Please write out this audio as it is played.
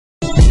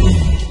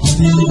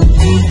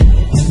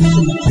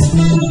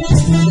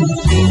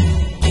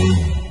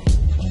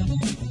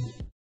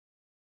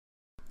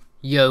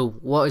Yo,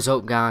 what is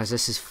up guys,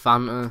 this is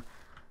Fanta.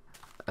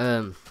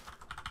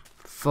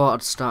 Thought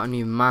I'd start a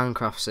new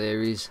Minecraft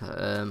series.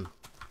 I'm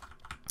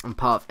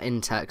part of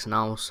Intex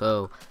now,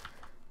 so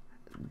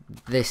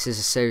this is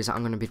a series that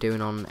I'm going to be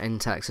doing on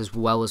Intex as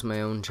well as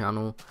my own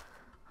channel.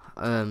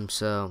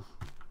 So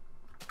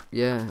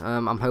yeah,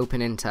 I'm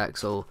hoping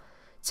Intex will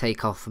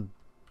take off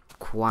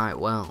quite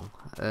well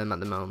at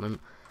the moment.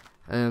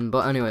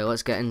 But anyway,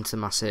 let's get into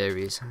my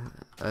series.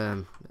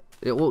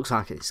 It looks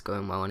like it's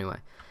going well anyway.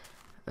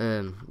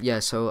 Yeah,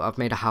 so I've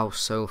made a house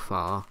so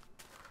far,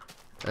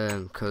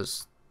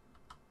 because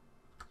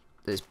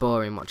it's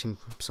boring watching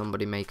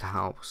somebody make a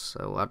house,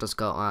 so I just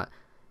got like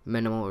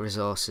minimal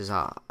resources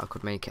that I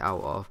could make it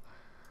out of.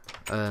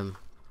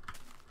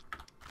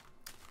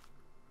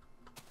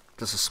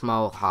 Just a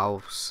small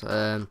house,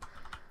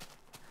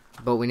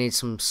 but we need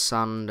some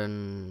sand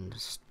and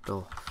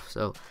stuff,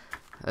 so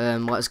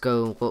let's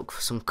go look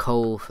for some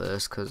coal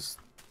first,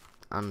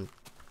 and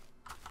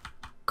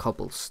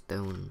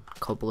cobblestoners.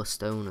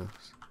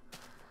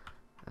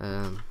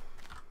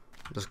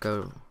 Just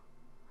go.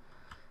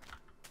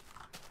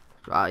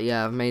 Right,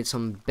 yeah, I've made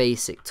some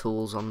basic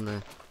tools on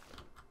the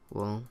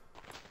wall.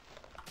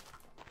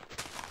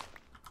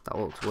 That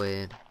looks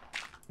weird.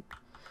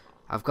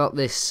 I've got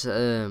this.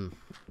 I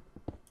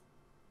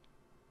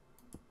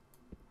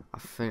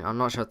think I'm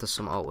not sure if there's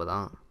something up with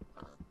that.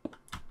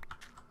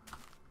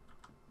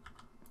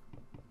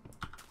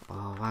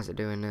 Oh, why is it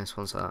doing this?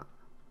 What's that?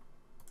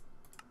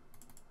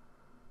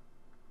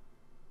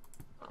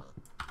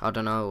 I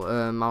don't know.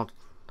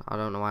 I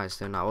don't know why it's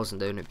doing that. I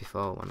wasn't doing it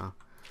before when I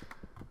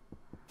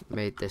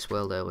made this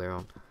world earlier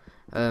on.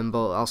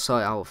 But I'll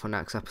sort it out for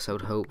next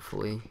episode,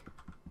 hopefully.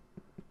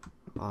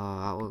 Oh,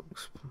 that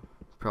looks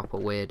proper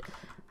weird.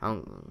 I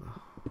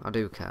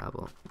do care,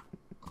 but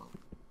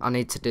I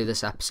need to do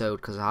this episode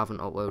because I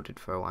haven't uploaded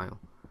for a while.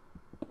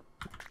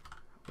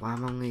 Why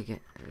am I only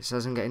getting? It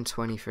says I'm getting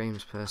 20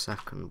 frames per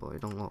second, but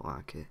it don't look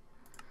like it.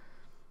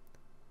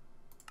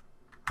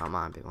 That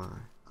might be why.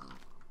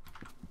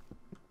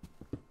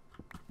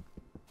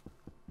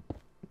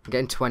 I'm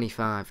getting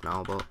 25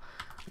 now, but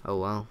oh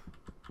well.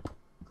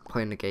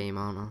 Playing the game,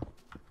 aren't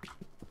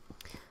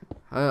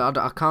I?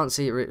 I can't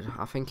see it.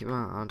 I think it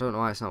might. I don't know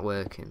why it's not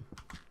working.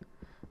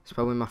 It's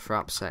probably my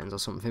frap settings or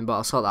something. But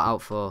I'll sort that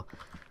out for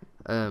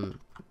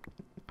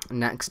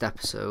next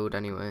episode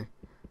anyway.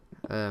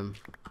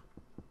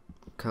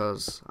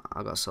 Because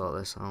I gotta sort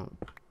this out.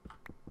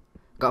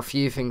 Got a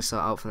few things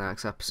sorted out for the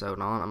next episode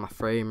now. And my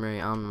frame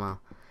rate and my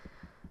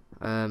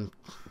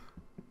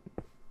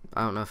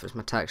I don't know if it's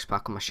my text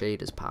pack or my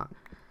shaders pack.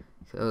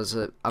 Because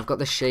I've got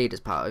the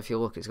shaders pack. If you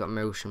look, it's got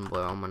motion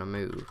blur on when I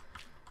move,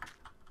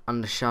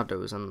 and the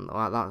shadows and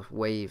like that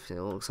wave.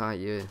 It looks like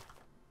you're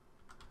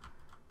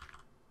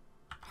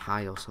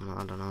high or something.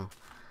 I don't know.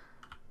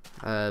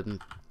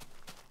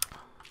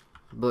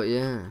 But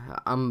yeah,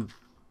 I'm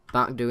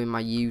back doing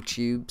my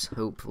YouTubes.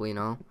 Hopefully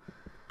now.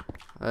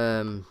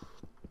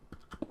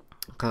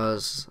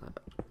 Because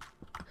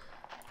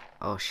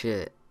oh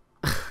shit.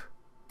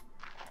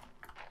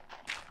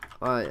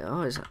 I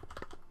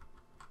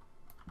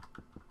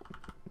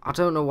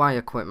don't know why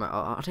I quit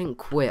I didn't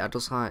quit, I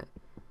just like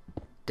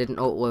didn't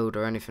upload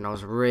or anything. I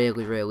was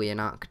really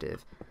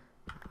inactive.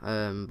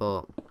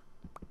 But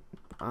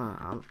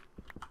I'm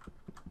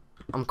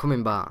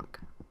coming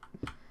back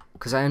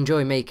because I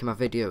enjoy making my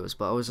videos,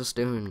 but I was just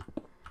doing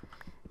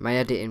my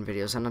editing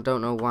videos and I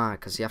don't know why,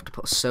 because you have to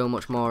put so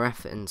much more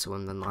effort into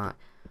them than like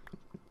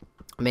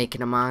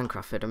making a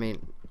Minecraft vid. I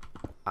mean,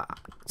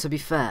 to be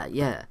fair,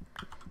 yeah,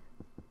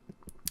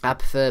 I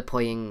prefer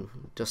playing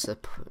just a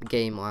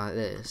game like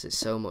this. It's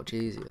so much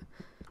easier.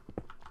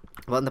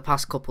 But in the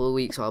past couple of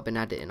weeks while I've been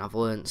editing, I've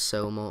learned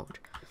so much.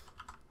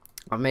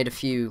 I've made a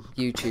few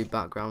YouTube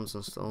backgrounds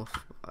and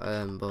stuff,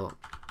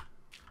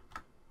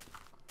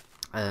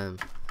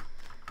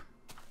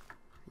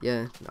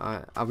 yeah,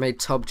 I've made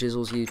Tob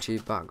Jizzle's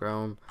YouTube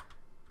background,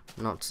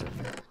 not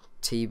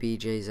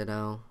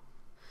TBJZL,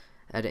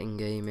 editing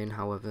gaming,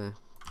 however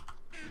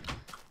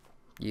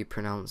you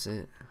pronounce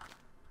it.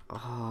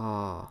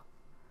 Oh,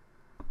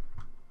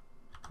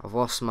 I've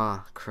lost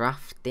my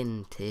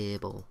crafting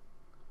table.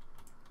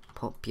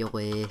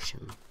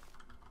 Population.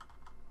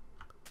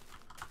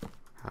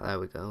 Oh, there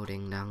we go,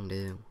 ding dang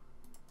do.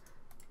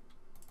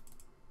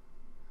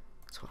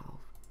 12.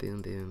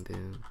 Boom boom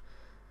boom.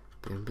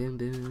 Boom boom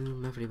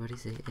boom. Everybody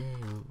say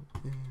ew,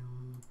 ew.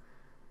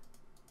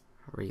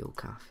 Real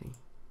coffee.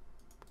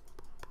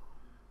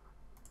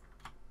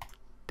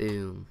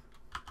 Boom.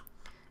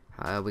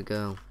 There we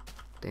go.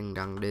 Ding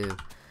dang do.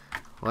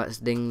 Let's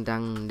ding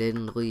dang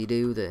dindly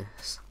do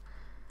this.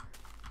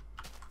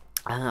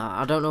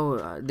 I don't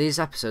know, these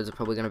episodes are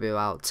probably going to be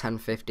about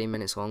 10-15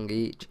 minutes long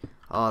each.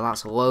 Oh,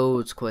 that's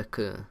loads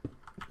quicker.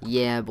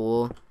 Yeah,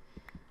 boy.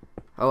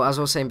 Oh, as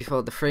I was saying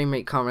before, the frame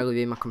rate can't really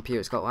be in my computer.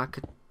 It's got like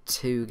a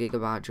 2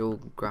 GB dual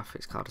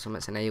graphics card or something.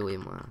 It's an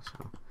Alienware,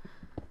 so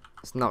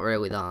it's not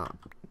really that.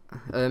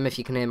 If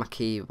you can hear my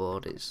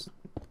keyboard, it's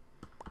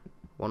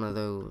one of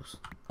those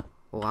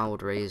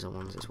loud Razer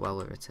ones. It's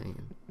well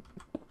irritating.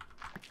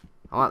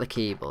 I like the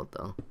keyboard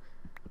though.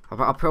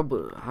 I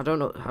don't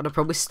know. I'd have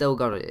probably still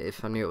got it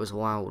if I knew it was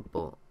loud,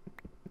 but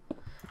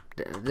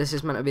this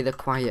is meant to be the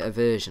quieter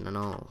version and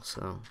all,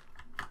 so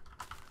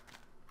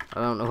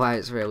I don't know why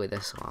it's really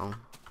this loud.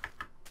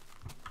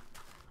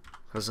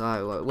 Because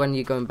like, when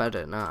you go in bed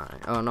at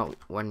night, oh, not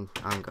when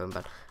I'm going to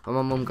bed, when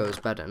my mum goes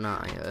to bed at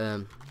night,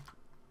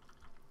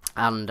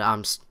 and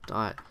I'm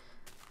like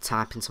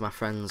typing to my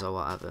friends or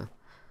whatever,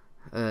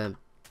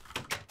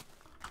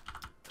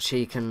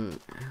 she can,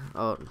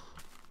 oh,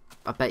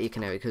 I bet you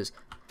can hear it, because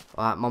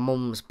like my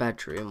mum's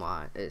bedroom,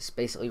 like it's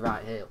basically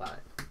right here, like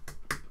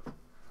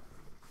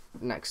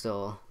next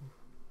door.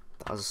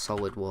 That has a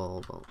solid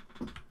wall, but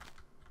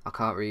I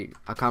can't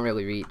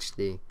really reach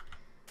the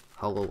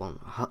hollow one,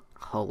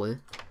 hollow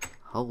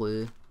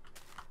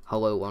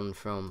one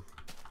from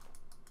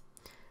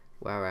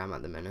where I am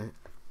at the minute.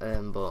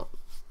 But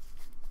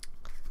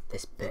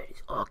this bed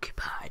is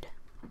occupied.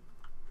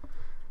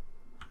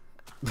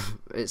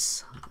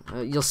 It's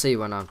you'll see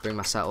when I bring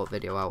my setup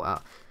video out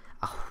at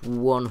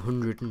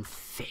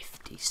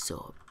 150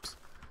 subs.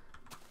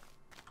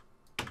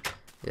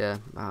 Yeah,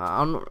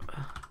 I'm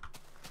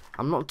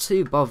not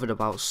too bothered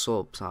about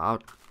subs.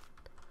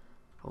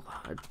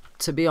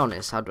 To be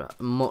honest, I'd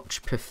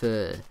much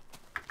prefer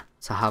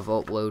to have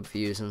upload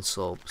views and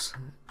subs.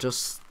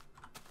 Just,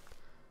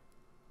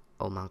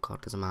 oh my god,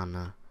 there's a man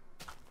there.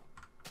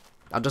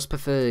 I just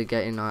prefer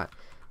getting like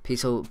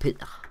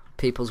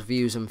people's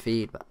views and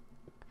feedback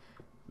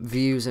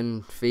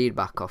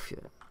off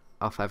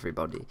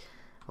everybody.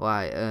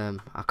 Like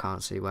I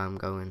can't see where I'm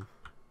going.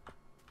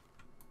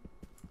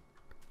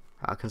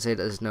 I can see that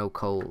there's no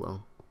coal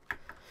though.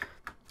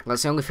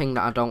 That's the only thing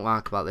that I don't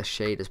like about this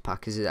shaders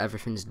pack, is that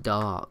everything's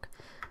dark.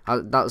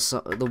 That's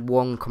the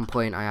one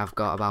complaint I have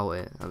got about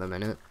it at the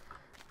minute.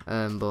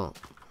 But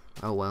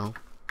oh well,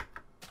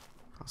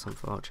 that's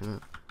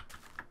unfortunate.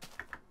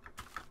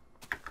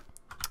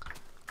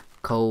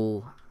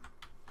 Coal.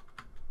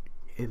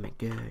 Oh my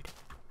god.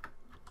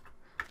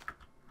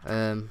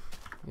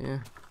 Yeah.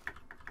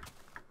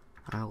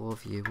 I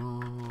love you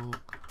all.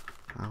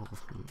 I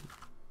love them.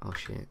 Oh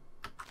shit.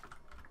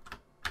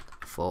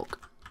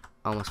 Fuck.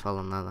 Almost fell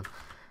on there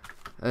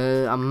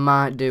then. I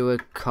might do a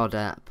COD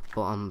app,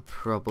 but I'm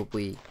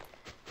probably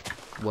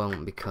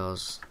won't,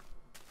 because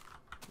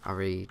I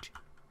rage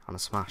on a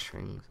smash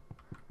things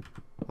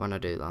when I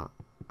do that.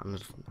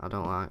 I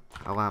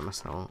like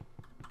myself.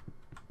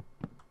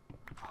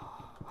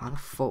 Oh, why the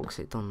fuck's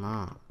it done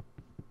that?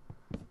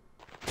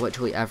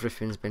 Literally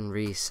everything's been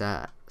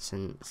reset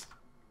since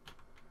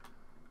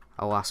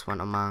I last went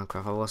on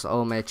Minecraft. I lost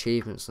all my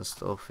achievements and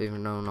stuff,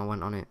 even though I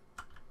went on it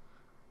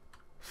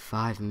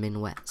 5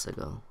 minuets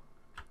ago.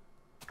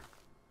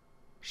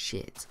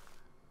 Shit.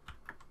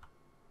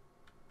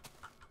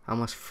 I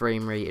almost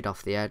frame rated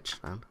off the edge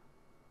then.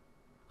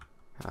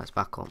 Right, it's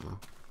back on now.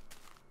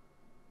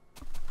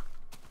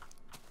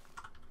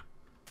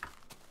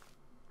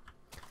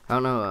 I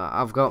don't know,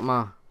 I've got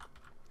my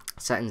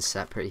settings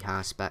set pretty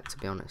high spec, to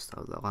be honest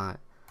though. Like,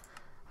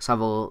 let's have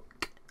a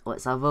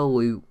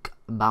look.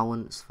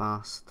 Balance,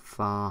 fast,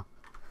 far.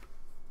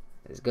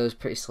 It goes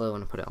pretty slow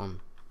when I put it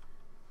on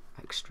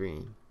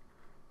extreme.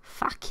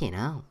 Fucking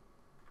hell.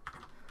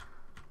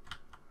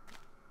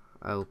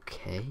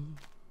 Okay.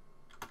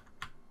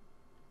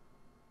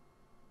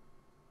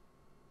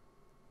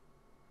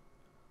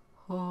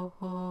 Ho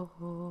ho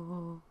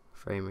ho.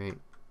 Frame rate.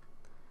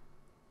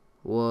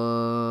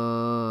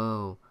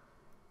 Whoa.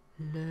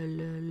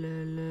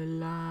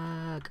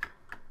 Lag.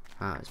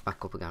 Alright, it's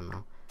back up again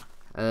now.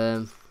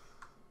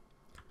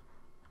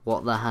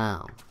 What the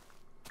hell?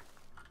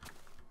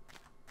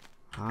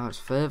 Oh, it's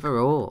further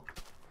up.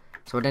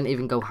 So I didn't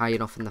even go high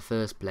enough in the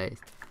first place.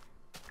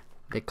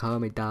 They call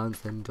me Down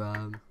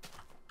syndrome.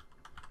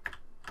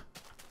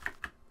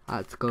 I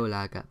had to go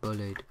like I got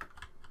bullied.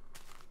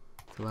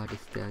 So I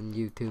just stay on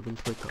YouTube and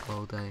Twitter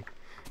all day.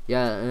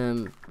 Yeah,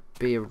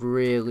 be a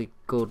really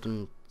good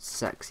and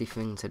sexy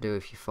thing to do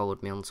if you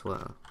followed me on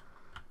Twitter.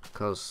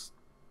 Because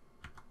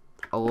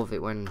I love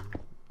it when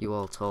you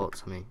all talk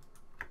to me.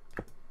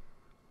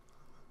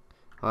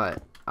 Right,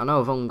 I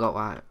know I've only got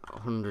like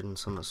 100 and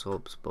some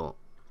subs, but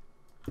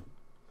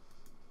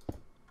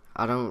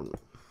I don't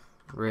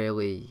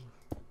really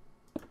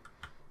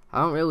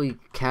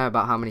care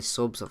about how many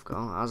subs I've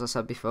got. As I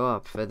said before, I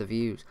prefer the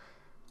views.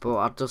 But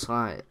I just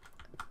like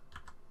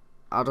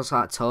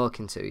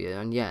talking to you,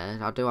 and yeah,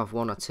 I do have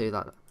one or two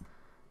that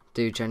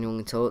do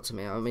genuinely talk to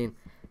me. I mean,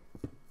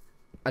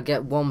 I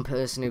get one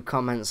person who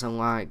comments and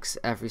likes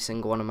every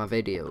single one of my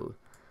videos,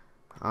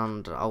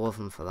 and I love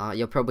them for that.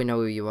 You'll probably know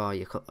who you are.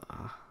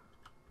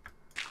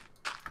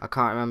 I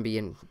can't remember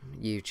your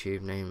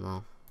YouTube name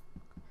though,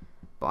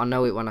 but I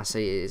know it when I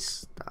see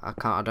it. I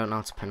don't know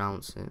how to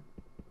pronounce it.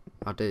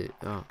 I do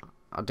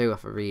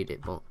have to read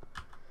it, but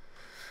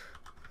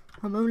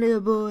I'm only a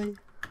boy.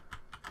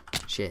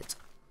 Shit.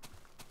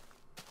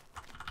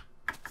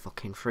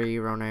 Fucking free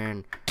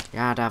running.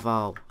 Yeah,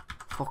 devil.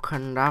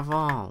 Fucking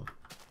devil.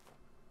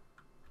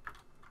 Can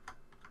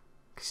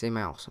you see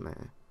my house on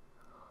here?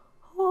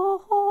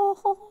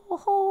 Alright,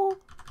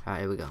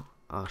 here we go.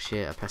 Oh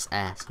shit, I pressed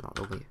S, not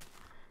W.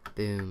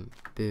 Boom,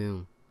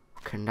 boom.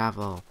 Fucking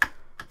devil.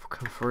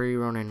 Fucking free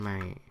running,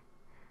 mate.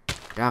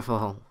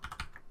 Devil.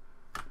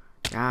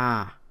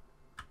 Yeah.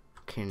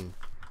 Fucking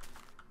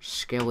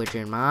skillage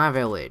in my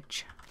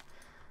village.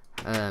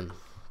 Yeah,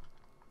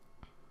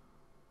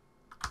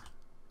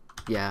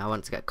 I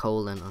want to get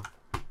coal in her.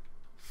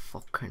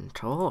 Fucking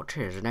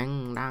torches,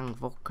 ding dang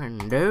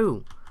fucking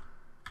do.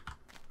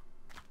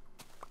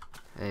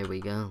 There we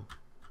go.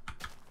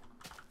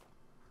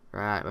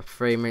 Right, my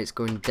frame rate's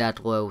going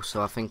dead low,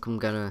 so I think I'm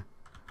gonna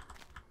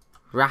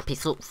wrap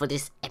it up for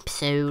this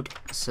episode.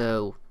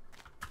 So,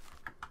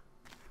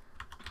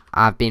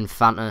 I've been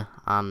Fanta,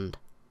 and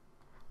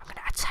I'm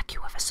gonna attack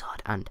you with a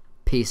sword, and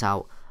peace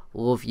out.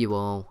 Love you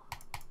all.